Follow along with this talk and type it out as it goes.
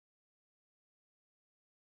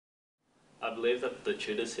I believe that the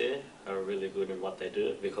tutors here are really good in what they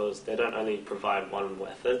do because they don't only provide one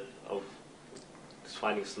method of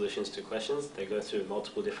finding solutions to questions, they go through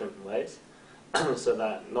multiple different ways so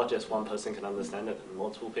that not just one person can understand it and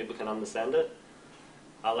multiple people can understand it.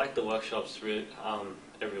 I like the workshops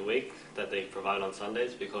every week that they provide on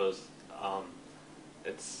Sundays because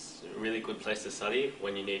it's a really good place to study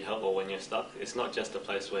when you need help or when you're stuck. It's not just a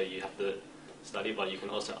place where you have to study, but you can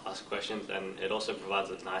also ask questions, and it also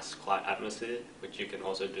provides a nice quiet atmosphere which you can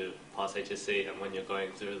also do past HSC, and when you're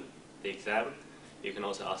going through the exam you can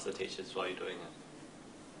also ask the teachers while you're doing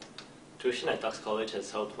it. Tuition at Dux College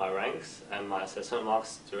has helped my ranks and my assessment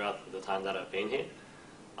marks throughout the time that I've been here.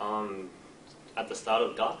 At the start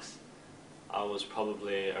of Dux I was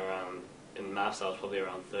probably around, in maths I was probably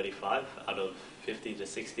around 35 out of 50 to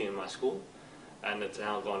 60 in my school, and it's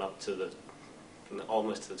now gone up to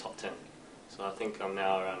almost to the top 10. So I think I'm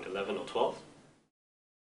now around 11 or 12.